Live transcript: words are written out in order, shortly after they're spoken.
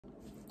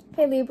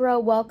Hey Libra,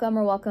 welcome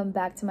or welcome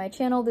back to my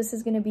channel. This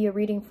is going to be a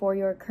reading for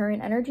your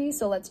current energy,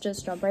 so let's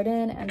just jump right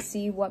in and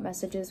see what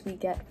messages we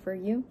get for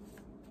you.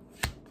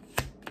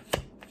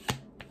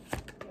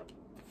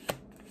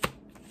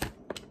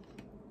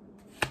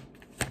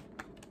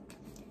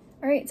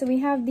 All right, so we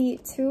have the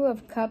Two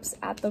of Cups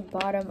at the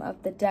bottom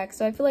of the deck.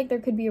 So I feel like there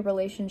could be a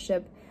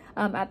relationship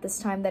at this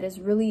time that is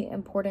really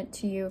important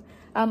to you.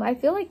 I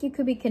feel like you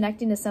could be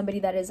connecting to somebody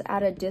that is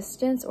at a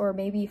distance or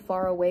maybe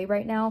far away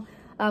right now.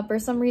 For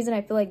some reason,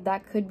 I feel like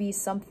that could be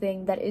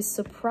something that is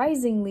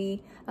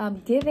surprisingly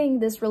giving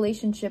this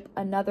relationship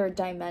another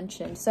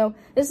dimension. So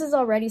this is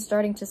already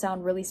starting to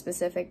sound really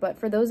specific, but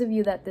for those of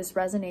you that this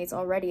resonates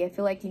already, I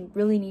feel like you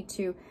really need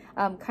to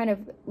kind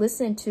of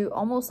listen to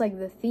almost like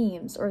the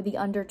themes or the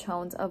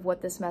undertones of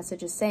what this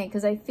message is saying.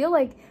 Because I feel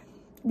like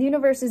the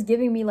universe is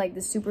giving me like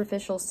the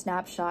superficial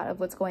snapshot of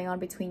what's going on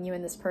between you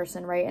and this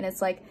person, right? And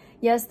it's like,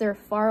 yes, they're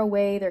far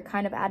away, they're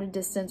kind of at a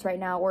distance right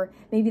now, or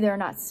maybe they're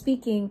not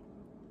speaking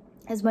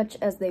as much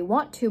as they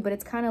want to, but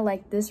it's kind of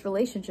like this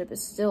relationship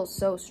is still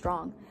so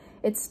strong.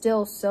 It's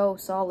still so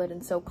solid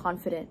and so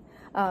confident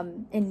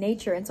in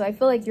nature. And so I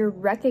feel like you're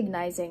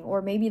recognizing,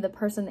 or maybe the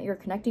person that you're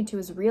connecting to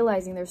is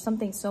realizing there's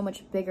something so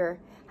much bigger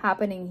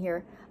happening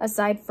here,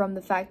 aside from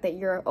the fact that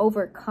you're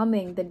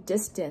overcoming the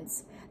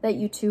distance that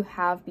you two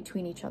have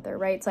between each other,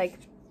 right? It's like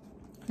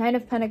Nine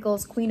of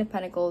Pentacles, Queen of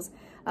Pentacles,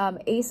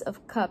 Eight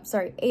of Cups.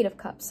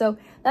 So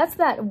that's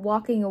that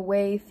walking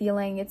away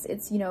feeling.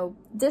 It's you know,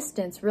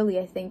 distance really,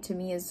 I think, to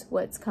me is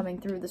what's coming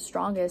through the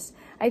strongest.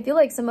 I feel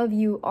like some of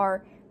you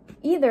are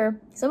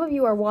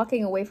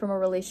walking away from a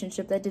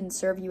relationship that didn't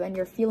serve you, and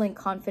you're feeling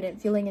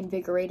confident, feeling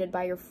invigorated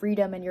by your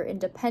freedom and your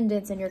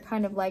independence, and you're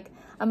kind of like,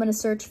 I'm going to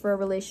search for a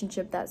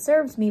relationship that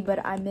serves me,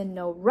 but I'm in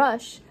no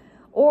rush.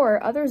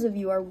 Or others of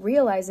you are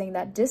realizing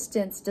that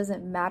distance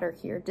doesn't matter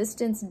here.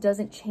 Distance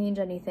doesn't change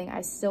anything.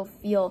 I still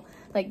feel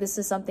like this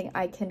is something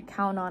I can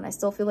count on. I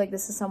still feel like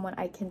this is someone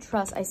I can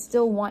trust. I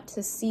still want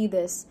to see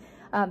this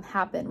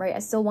happen, right? I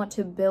still want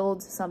to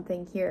build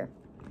something here.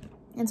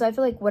 And so I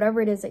feel like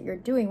whatever it is that you're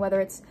doing, whether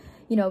it's,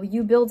 you know,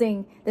 you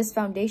building this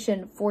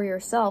foundation for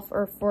yourself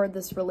or for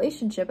this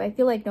relationship, I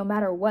feel like no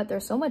matter what,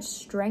 there's so much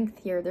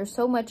strength here. There's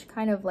so much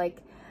kind of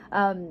like,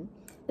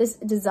 this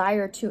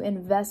desire to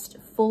invest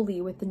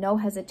fully with no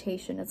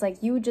hesitation. It's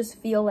like you just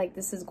feel like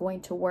this is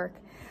going to work,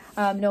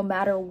 no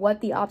matter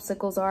what the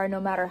obstacles are, no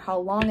matter how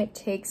long it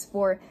takes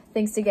for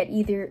things to get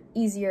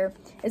easier.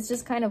 It's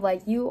just kind of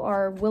like you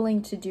are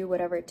willing to do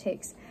whatever it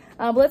takes.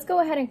 But let's go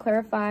ahead and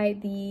clarify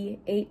the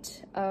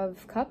Eight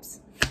of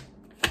Cups.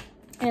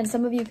 And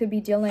some of you could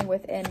be dealing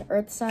with an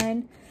earth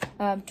sign,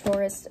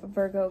 Taurus,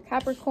 Virgo,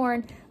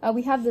 Capricorn.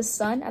 We have the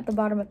sun at the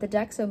bottom of the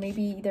deck, so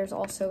maybe there's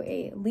also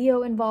a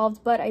Leo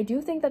involved. But I do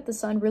think that the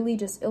sun really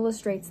just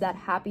illustrates that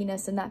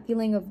happiness and that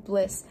feeling of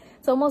bliss.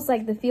 It's almost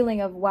like the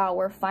feeling of, wow,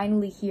 we're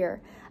finally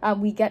here.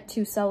 We get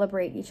to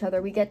celebrate each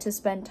other. We get to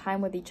spend time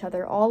with each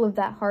other. All of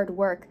that hard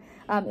work,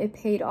 it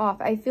paid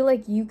off. I feel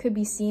like you could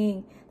be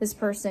seeing this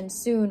person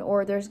soon,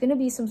 or there's going to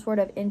be some sort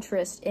of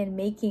interest in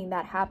making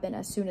that happen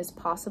as soon as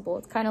possible.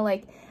 It's kind of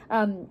like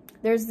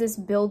there's this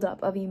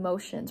buildup of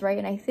emotions, right?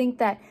 And I think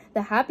that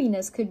the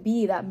happiness could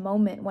be that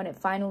moment when it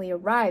finally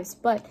arrives,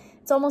 but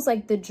it's almost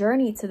like the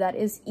journey to that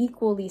is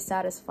equally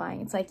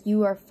satisfying. It's like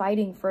you are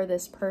fighting for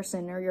this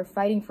person, or you're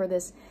fighting for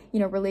this, you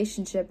know,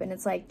 relationship, and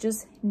it's like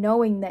just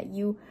knowing that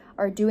you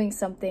are doing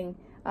something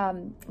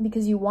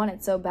because you want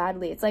it so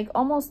badly. It's like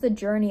almost the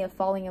journey of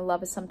falling in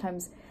love is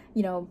sometimes,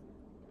 you know,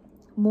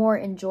 more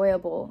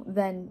enjoyable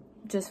than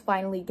just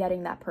finally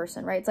getting that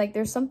person, right? It's like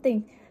there's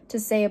something to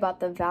say about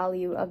the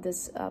value of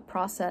this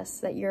process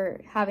that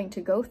you're having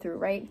to go through,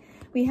 right?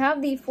 We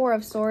have the Four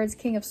of Swords,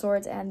 King of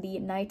Swords, and the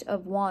Knight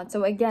of Wands.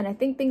 So again, I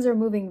think things are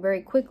moving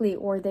very quickly,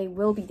 or they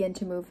will begin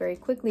to move very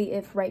quickly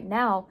if right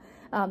now,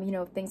 you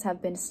know, things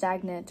have been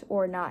stagnant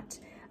or not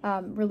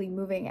really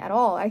moving at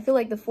all. I feel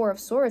like the Four of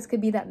Swords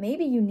could be that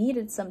maybe you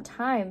needed some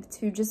time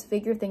to just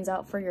figure things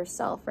out for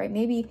yourself, right?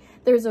 Maybe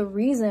there's a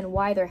reason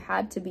why there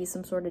had to be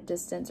some sort of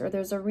distance, or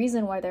there's a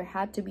reason why there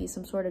had to be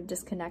some sort of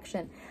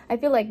disconnection. I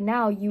feel like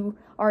now you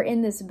are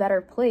in this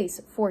better place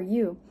for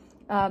you.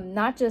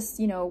 Not just,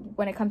 you know,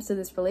 when it comes to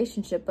this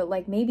relationship, but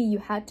like maybe you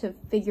had to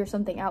figure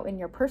something out in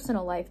your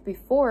personal life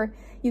before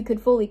you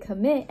could fully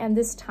commit. And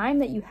this time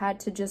that you had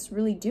to just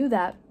really do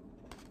that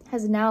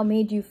has now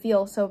made you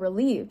feel so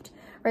relieved,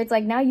 right? It's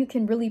like now you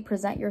can really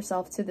present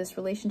yourself to this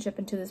relationship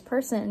and to this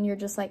person, and you're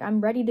just like, I'm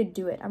ready to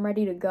do it. I'm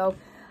ready to go.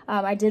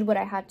 I did what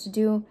I had to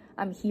do.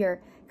 I'm here.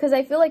 Because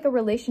I feel like a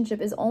relationship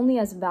is only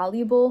as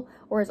valuable,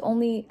 or is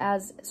only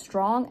as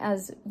strong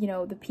as, you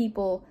know, the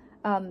people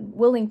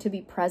willing to be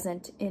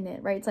present in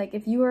it, right? It's like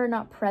if you are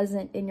not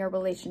present in your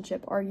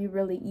relationship, are you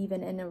really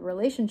even in a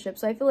relationship?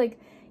 So I feel like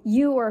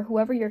you, or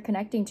whoever you're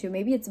connecting to,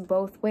 maybe it's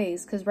both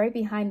ways, because right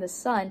behind the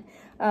sun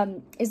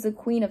is the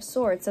Queen of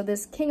Swords. So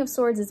this King of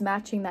Swords is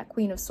matching that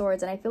Queen of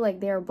Swords, and I feel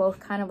like they are both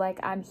kind of like,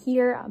 I'm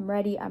here, I'm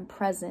ready, I'm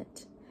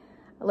present.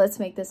 Let's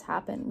make this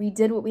happen. We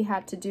did what we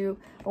had to do,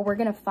 or we're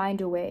gonna find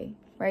a way,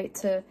 right,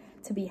 to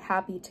be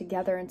happy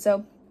together. And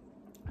so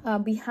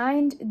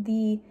behind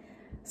the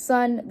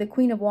Sun, the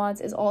Queen of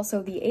Wands, is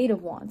also the Eight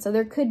of Wands. So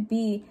there could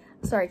be,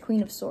 sorry,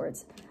 Queen of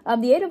Swords.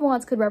 The Eight of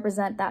Wands could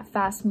represent that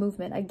fast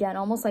movement. Again,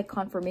 almost like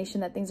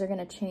confirmation that things are going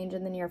to change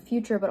in the near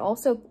future, but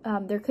also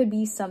there could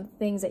be some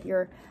things that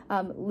you're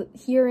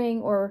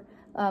hearing or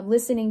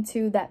listening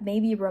to that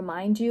maybe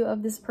remind you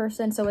of this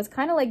person. So it's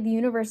kind of like the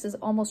universe is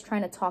almost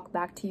trying to talk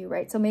back to you,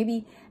 right? So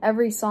maybe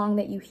every song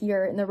that you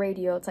hear in the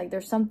radio, it's like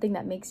there's something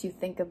that makes you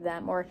think of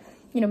them, or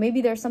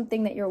maybe there's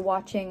something that you're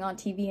watching on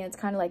TV and it's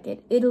kind of like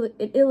it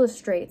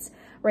illustrates,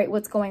 right,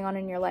 what's going on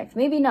in your life.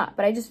 Maybe not,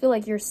 but I just feel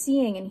like you're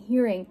seeing and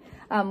hearing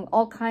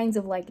all kinds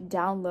of like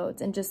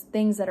downloads and just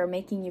things that are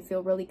making you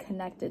feel really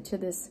connected to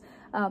this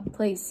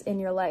place in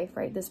your life,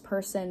 right? This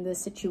person,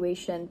 this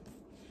situation.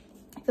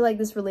 I feel like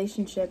this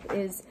relationship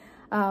is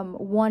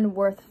one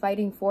worth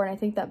fighting for, and I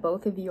think that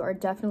both of you are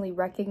definitely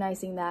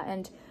recognizing that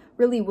and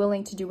really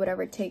willing to do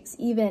whatever it takes,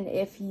 even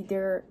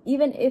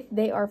if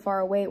they are far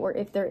away, or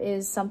if there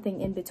is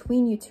something in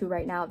between you two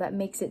right now that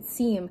makes it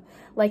seem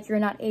like you're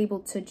not able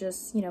to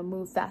just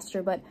move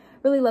faster. But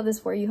really love this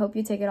for you. Hope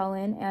you take it all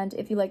in, and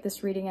if you like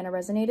this reading and it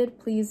resonated,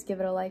 please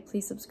give it a like,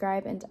 please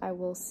subscribe, and I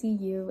will see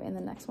you in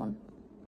the next one.